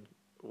up wearing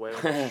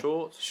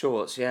shorts.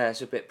 Shorts, yeah,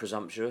 it's a bit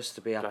presumptuous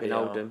to be up in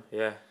Oldham.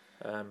 Yeah.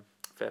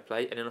 Fair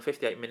play. And then on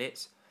 58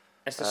 minutes...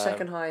 It's the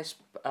second highest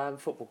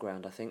football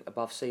ground, I think,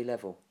 above sea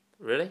level.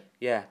 Really?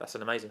 Yeah. That's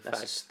an amazing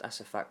fact. That's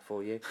a fact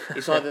for you.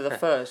 It's either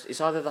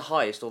the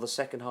highest or the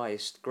second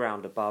highest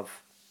ground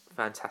above...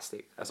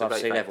 Fantastic. That's above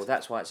sea level.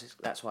 That's why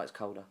it's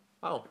colder.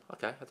 Oh,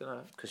 okay. I don't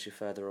know. Because you're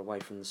further away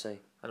from the sea.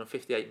 And on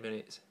 58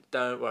 minutes,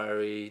 don't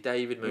worry,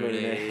 David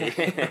Mooney.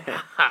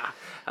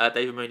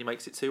 David Mooney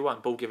makes it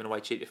 2-1. Ball given away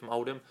cheaply from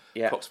Oldham.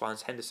 Yeah. Cox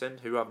finds Henderson,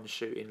 who rather than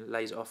shooting,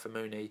 lays it off for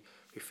Mooney,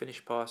 who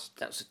finished past...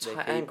 That was a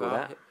tight angle,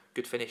 that.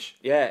 Good finish.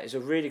 Yeah, it's a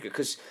really good...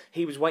 Because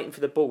he was waiting for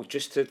the ball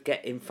just to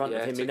get in front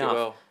of him enough.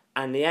 Well.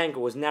 And the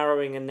angle was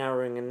narrowing and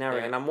narrowing and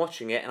narrowing. Yeah. And I'm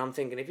watching it and I'm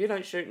thinking, if you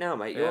don't shoot now,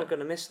 mate, you're going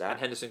to miss that. And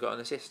Henderson got an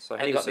assist. So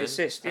he got the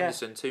assist,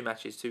 Henderson, 2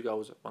 matches, 2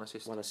 goals, 1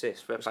 assist. 1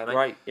 assist. Fair play, mate.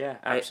 Great, yeah,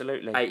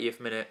 absolutely.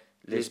 80th minute,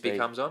 Lisby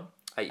comes on.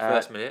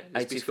 81st minute,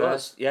 Lisby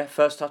scores. Yeah,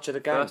 first touch of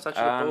the game. First touch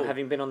of the ball.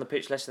 Having been on the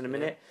pitch less than a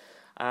minute.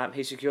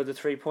 He secured the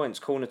 3 points.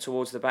 Corner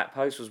towards the back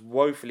post was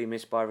woefully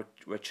missed by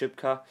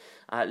Rachubka.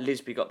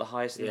 Lisby got the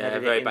highest and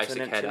headed very it into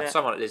basic header.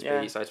 Someone at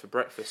Lisby says for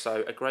breakfast.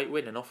 So a great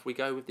win, and off we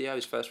go with the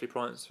O's first 3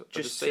 points of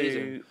the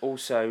season.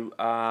 Also,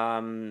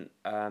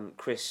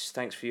 Chris,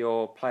 thanks for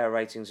your player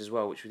ratings as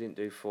well, which we didn't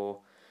do for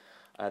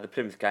the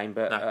Plymouth game,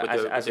 but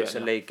as it's a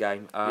league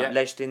game.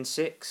 Legdin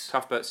 6.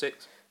 Cuthbert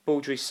 6.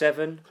 Baldry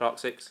 7, Clark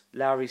 6,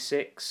 Lowry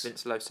 6,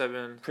 Vince Lowe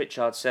 7,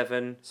 Pritchard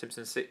 7,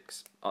 Simpson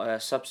 6,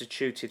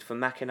 substituted for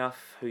McAnuff,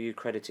 who you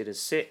credited as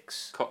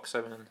 6, Cox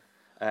 7,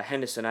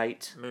 Henderson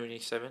 8, Mooney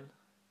 7,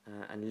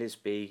 and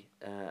Lisby,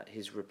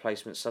 his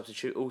replacement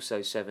substitute,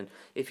 also 7.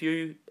 If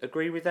you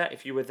agree with that,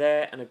 if you were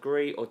there and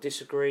agree or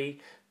disagree,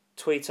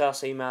 tweet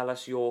us, email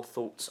us your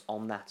thoughts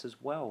on that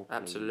as well, please.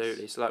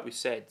 Absolutely. So like we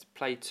said,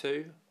 played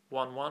 2,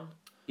 1-1.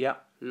 Yeah.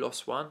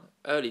 Lost 1.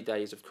 Early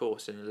days, of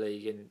course, in the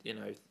league, and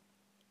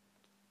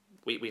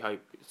we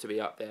hope to be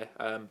up there.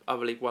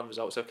 Other League One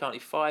results. So currently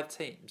 5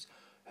 teams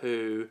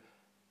who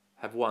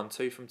have won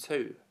 2 from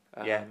 2.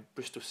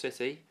 Bristol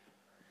City.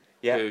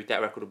 Yeah. Who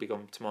that record will be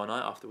gone tomorrow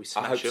night after we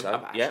smash them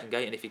up at Ashton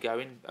Gate. And if you're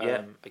going,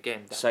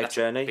 again, that's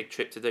journey. A big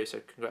trip to do. So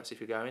congrats if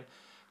you're going.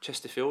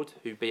 Chesterfield,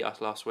 who beat us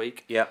last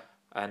week. Yeah.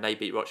 And they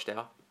beat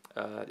Rochdale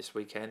this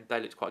weekend. They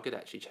looked quite good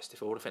actually,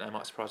 Chesterfield. I think they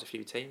might surprise a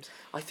few teams.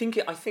 I think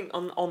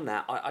on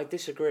that, I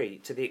disagree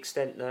to the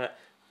extent that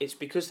it's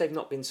because they've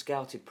not been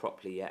scouted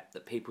properly yet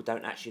that people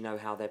don't actually know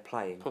how they're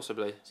playing.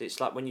 Possibly. So it's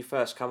like when you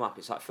first come up,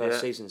 it's like first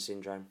season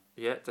syndrome.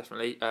 Yeah,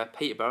 definitely.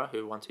 Peterborough,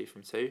 who won 2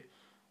 from 2.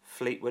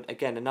 Fleetwood,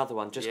 again, another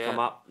one, just come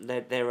up.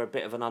 They're a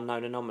bit of an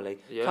unknown anomaly.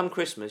 Yeah. Come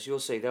Christmas, you'll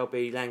see they'll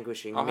be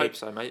languishing hope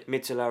so, mate.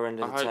 Mid to lower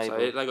end of the table. I hope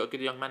so. They got a good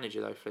young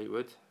manager, though,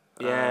 Fleetwood.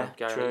 Yeah,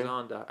 Gary true.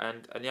 Alexander.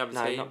 And the other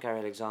team... No, not Gary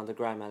Alexander,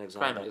 Graham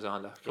Alexander. Graham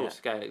Alexander, of course.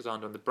 Gary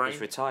Alexander on the brain.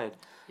 He's retired.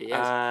 He is.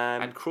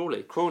 And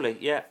Crawley. Crawley,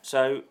 yeah.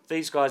 So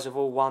these guys have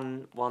all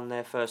won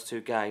their first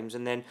 2 games.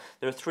 And then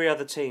there are 3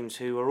 other teams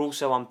who are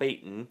also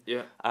unbeaten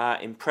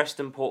in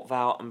Preston, Port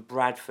Vale and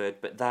Bradford,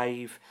 but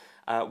they've...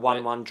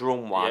 won 1,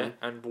 drawn 1. Yeah.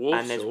 And Walsall.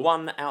 And there's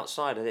one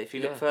outsider. If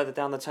you look further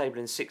down the table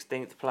in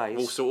 16th place...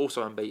 Walsall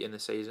also unbeaten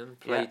this season.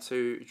 Played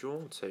 2,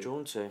 drawn 2.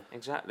 Drawn 2,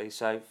 exactly.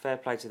 So fair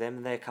play to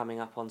them. They're coming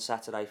up on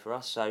Saturday for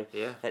us. So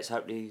let's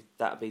hopefully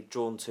that'll be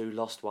drawn 2,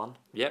 lost 1.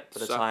 Yep. By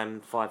the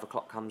time 5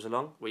 o'clock comes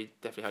along. We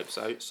definitely hope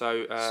so.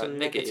 So some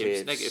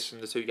negatives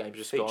from the 2 games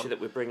just feature gone. that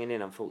we're bringing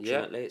in,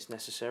 unfortunately. It's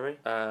necessary.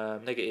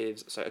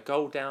 Negatives. So a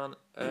goal down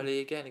early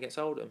again against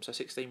Oldham. So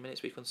 16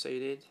 minutes we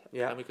conceded.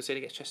 Yeah. And we conceded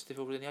against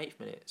Chesterfield in the 8th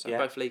minute. So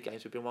both league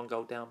games we've been 1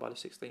 goal down by the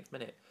 16th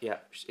minute. Yeah.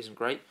 Which isn't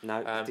great.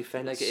 No,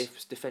 defence.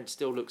 Negatives. Defence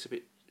still looks a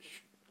bit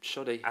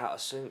shoddy. Out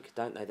of sync,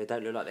 don't they? They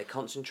don't look like they're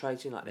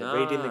concentrating, like they're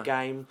reading the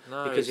game.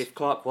 No, because if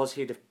Clark was,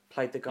 he'd have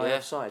played the guy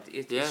offside.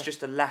 It's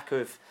just a lack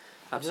of...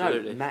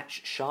 Absolutely.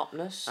 Match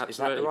sharpness. Absolutely, is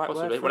that the right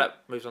possibly. word? Well, that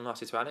moves on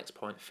nicely to our next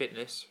point: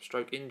 fitness,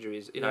 stroke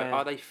injuries.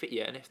 Are they fit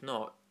yet? And if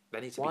not, they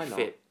need to be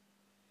fit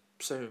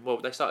soon. Well,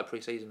 they started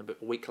pre-season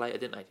a week later,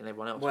 didn't they, than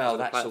everyone else? Well,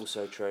 that's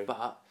also true.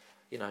 But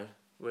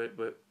we're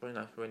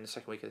in the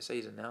second week of the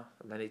season now,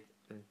 and they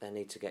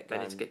need to get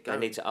going. They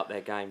need to up their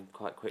game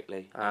quite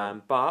quickly.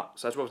 But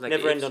so as well as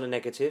never end on a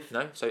negative.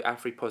 No. So our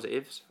 3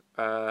 positives.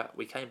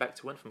 We came back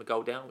to win from a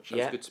goal down, which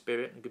shows good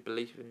spirit and good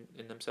belief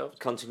in themselves.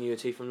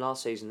 Continuity from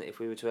last season, that if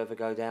we were to ever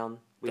go down,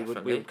 we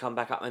would come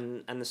back up,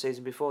 and the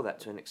season before that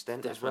to an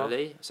extent as well.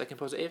 Second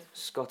positive,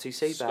 Scotty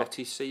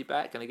C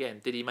back. And again,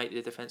 did he make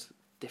the defence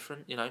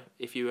different?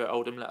 If you were at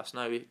Oldham, let us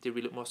know. Did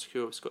we look more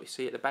secure with Scotty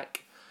C at the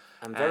back?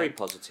 And very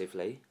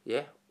positively,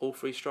 all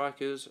 3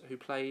 strikers who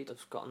played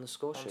have got on the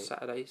score sheet on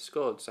Saturday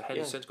scored. So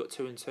Henderson's got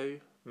 2 and 2.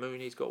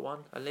 Mooney's got 1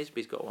 and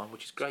Lisby's got 1,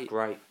 which is great.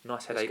 Great,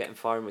 nice headache. Getting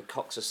firing with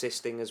Cox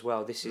assisting as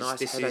well. This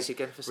is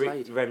again for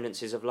Slade.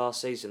 Remnants of last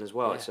season as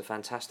well. Yeah. It's a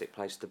fantastic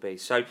place to be.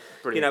 So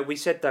brilliant. We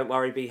said don't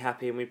worry, be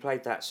happy, and we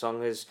played that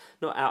song as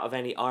not out of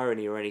any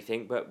irony or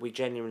anything, but we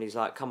genuinely was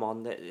like, come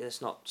on,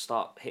 let's not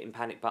start hitting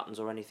panic buttons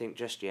or anything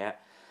just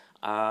yet.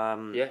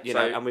 And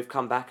we've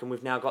come back and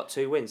we've now got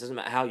 2 wins. Doesn't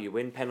matter how you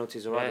win,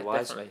 penalties or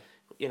otherwise. Definitely.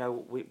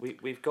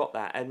 We've got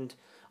that, and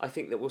I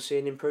think that we'll see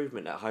an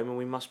improvement at home, and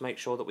we must make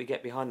sure that we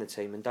get behind the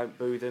team and don't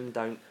boo them.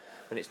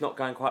 When it's not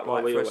going quite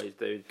right we for always us,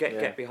 do.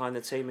 Get behind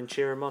the team and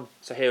cheer them on.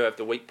 So here we have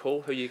the week,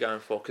 Paul. Who are you going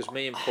for? Because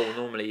me and Paul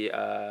normally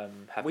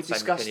have we the same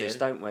discuss opinion, this,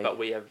 don't we? But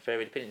we have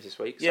varied opinions this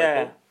week. So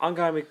Yeah, Paul?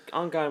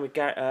 I'm going with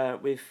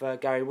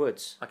Gary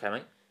Woods. Okay,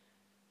 mate.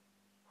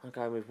 I'm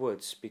going with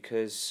Woods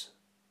because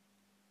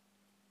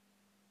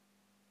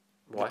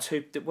why?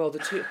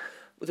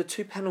 The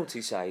two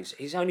penalty saves.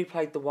 He's only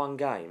played the 1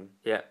 game.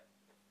 Yeah.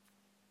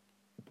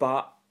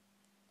 But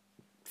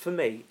for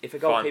me, if a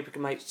goalkeeper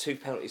can make 2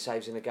 penalty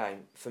saves in a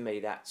game,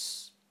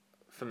 that's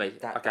a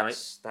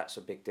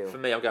big deal. For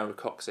me, I'm going with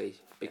Coxey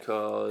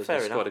because he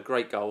scored a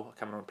great goal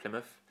coming on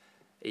Plymouth.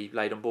 He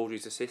laid on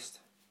Baldry's assist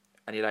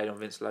and he laid on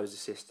Vince Lowe's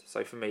assist.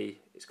 So for me,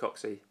 it's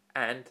Coxey.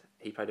 And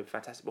he played a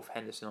fantastic ball for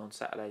Henderson on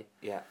Saturday.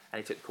 Yeah.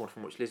 And he took the corner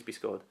from which Lisby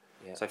scored.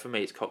 Yeah. So for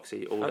me, it's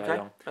Coxey all day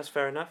long. That's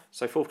fair enough.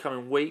 So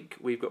forthcoming week,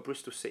 we've got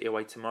Bristol City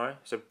away tomorrow.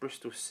 So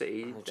Bristol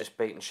City... They've just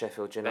beaten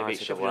Sheffield United away. They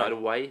beat Sheffield United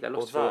away. They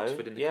lost to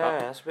Oxford in the cup. Yeah,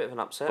 that's a bit of an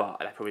upset. But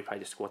they probably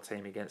played a squad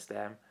team against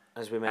them.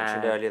 As we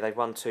mentioned earlier, they've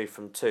won 2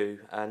 from 2.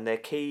 And their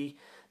key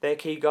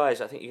guys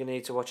I think you're going to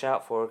need to watch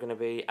out for are going to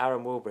be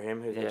Aaron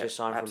Wilbraham, who they just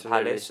signed from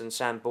Palace, and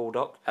Sam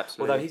Baldock.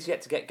 Absolutely. Although he's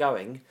yet to get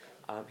going,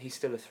 he's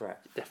still a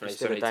threat. Definitely. He's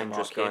still a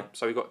dangerous guy.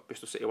 So we've got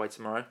Bristol City away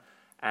tomorrow.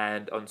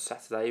 And on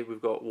Saturday,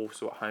 we've got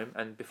Walsall at home.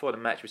 And before the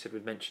match, we said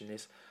we'd mention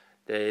this.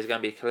 There's going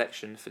to be a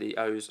collection for the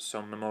O's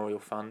Son Memorial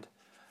Fund.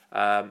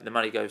 The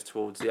money goes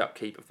towards the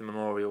upkeep of the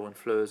memorial and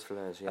fleurs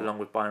along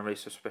with buying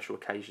wreaths for special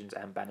occasions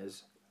and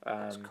banners.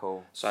 That's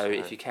cool. So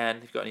if you've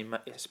got any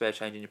spare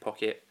change in your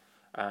pocket,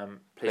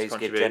 Please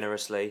give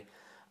generously.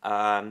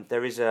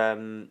 There is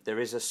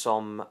a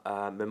Somme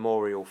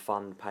Memorial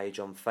Fund page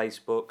on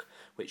Facebook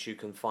which you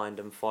can find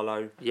and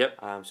follow. Yep.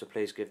 So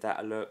please give that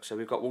a look. So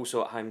we've got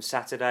Walsall at home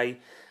Saturday.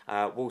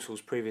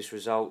 Walsall's previous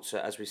results,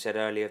 as we said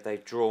earlier,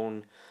 they've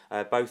drawn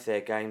both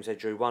their games. They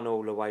drew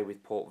 1-1 away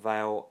with Port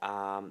Vale.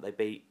 They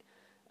beat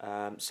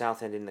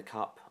Southend in the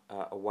Cup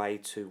away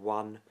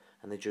 2-1,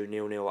 and they drew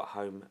 0-0 at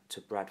home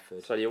to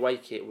Bradford. So the away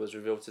kit was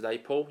revealed today,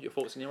 Paul. Your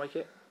thoughts on the away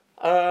kit?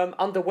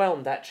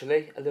 Underwhelmed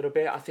actually a little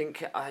bit. I think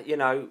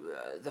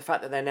the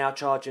fact that they're now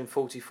charging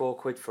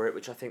 £44 for it,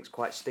 which I think is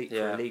quite steep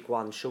for a League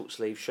One short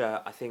sleeve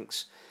shirt. I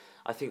think's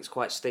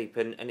quite steep,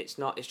 and it's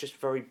not. It's just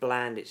very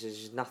bland. It's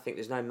just nothing.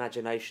 There's no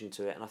imagination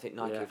to it, and I think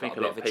Nike have got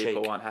a lot of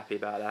people aren't happy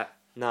about that.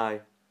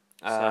 No.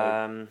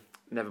 So,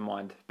 never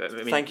mind. But I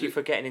mean, thank you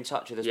for getting in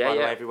touch with us, by the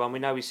way, everyone. We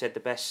know we said the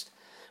best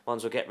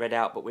ones will get read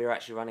out, but we're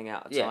actually running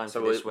out of time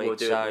for this week. We'll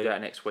do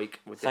it next week.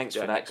 Thanks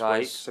for that,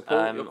 guys. So,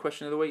 Paul, your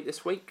question of the week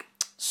this week?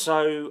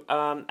 So,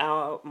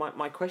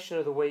 my question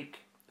of the week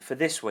for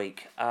this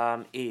week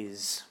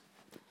is...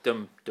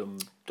 Very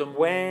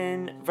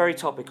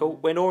topical.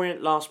 When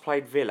Orient last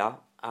played Villa,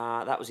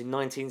 that was in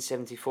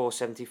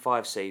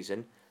 1974-75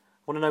 season, I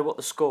want to know what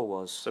the score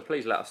was. So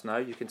please let us know.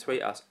 You can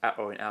tweet us at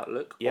Orient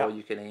Outlook, or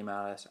you can email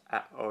us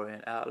at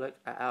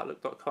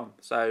orientoutlook@outlook.com.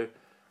 So,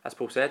 as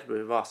Paul said,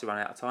 we're vastly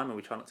running out of time and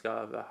we try not to go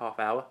over a half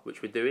hour,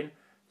 which we're doing.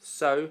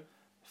 So,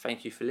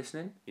 thank you for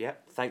listening. Yeah,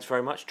 thanks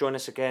very much. Join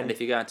us again. And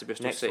if you're going to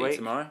Bristol City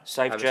tomorrow,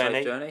 safe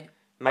journey.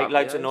 Make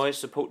loads of noise,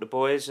 support the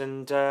boys,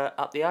 and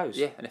up the O's.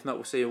 Yeah, and if not,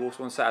 we'll see you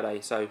also on Saturday.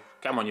 So,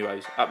 come on, you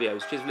O's. Up the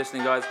O's. Cheers for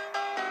listening, guys.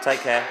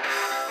 Take care.